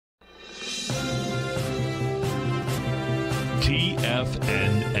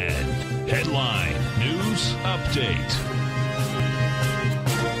TFNN. Headline News Update.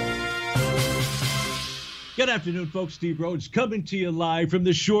 Good afternoon, folks. Steve Rhodes coming to you live from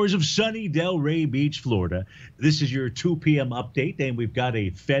the shores of sunny Delray Beach, Florida. This is your 2 p.m. update, and we've got a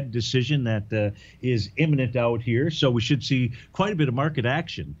Fed decision that is imminent out here. So we should see quite a bit of market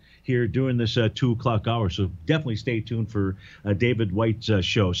action here during this 2 o'clock hour. So definitely stay tuned for David White's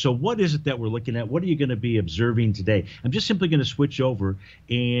show. So what is it that we're looking at? What are you going to be observing today? I'm just simply going to switch over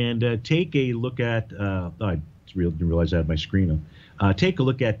and take a look at I didn't realize I had my screen on. Take a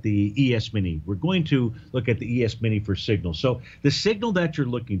look at the ES Mini. We're going to look at the ES Mini for signal. So the signal that you're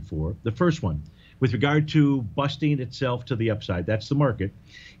looking for, the first one, with regard to busting itself to the upside, that's the market.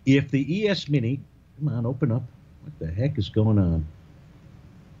 If the ES Mini, come on, open up. What the heck is going on?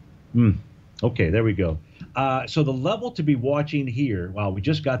 Okay, there we go. So the level to be watching here, wow, we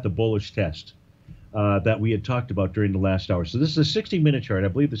just got the bullish test that we had talked about during the last hour. So this is a 60-minute chart. I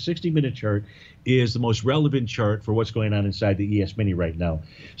believe the 60-minute chart is the most relevant chart for what's going on inside the ES Mini right now.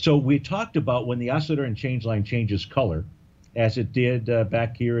 So we talked about when the oscillator and change line changes color, as it did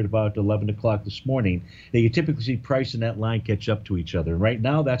back here at about 11 o'clock this morning, that you typically see price and that line catch up to each other. And right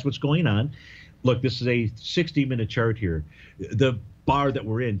now, that's what's going on. Look, this is a 60-minute chart here. The bar that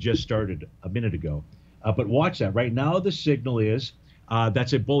we're in just started a minute ago. But watch that. Right now, the signal is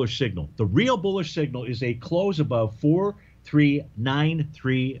that's a bullish signal. The real bullish signal is a close above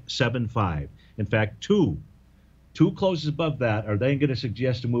 439375. In fact, two closes above that are then going to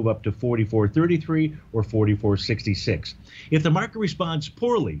suggest a move up to 4433 or 4466. If the market responds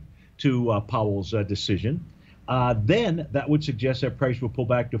poorly to Powell's decision, then that would suggest that price will pull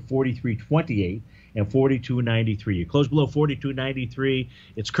back to 4328 and 4293. You close below 4293,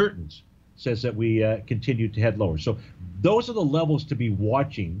 it's curtains. Says that we continue to head lower. So those are the levels to be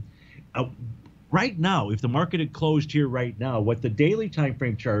watching. Right now, if the market had closed here right now, what the daily time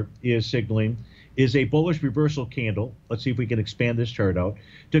frame chart is signaling is a bullish reversal candle. Let's see if we can expand this chart out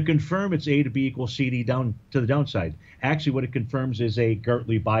to confirm it's A to B equals CD down to the downside. Actually, what it confirms is a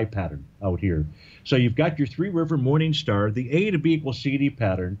Gartley buy pattern out here. So you've got your three-river morning star. The A to B equals CD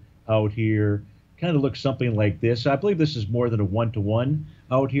pattern out here kind of looks something like this. I believe this is more than a one-to-one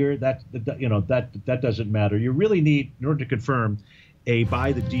out here. That doesn't matter. You really need, in order to confirm a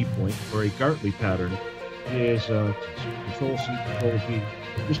buy the D point or a Gartley pattern, is Control C, Control V.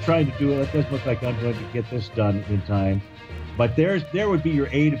 Just trying to do it. It doesn't look like I'm going to get this done in time. But there would be your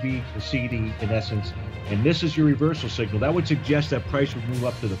A to B to CD in essence. And this is your reversal signal. That would suggest that price would move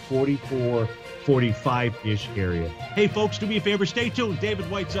up to the 44, 45-ish area. Hey, folks, do me a favor. Stay tuned. David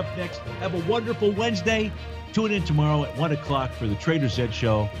White's up next. Have a wonderful Wednesday. Tune in tomorrow at 1 o'clock for the Trader's Ed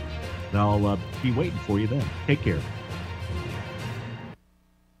Show. And I'll be waiting for you then. Take care.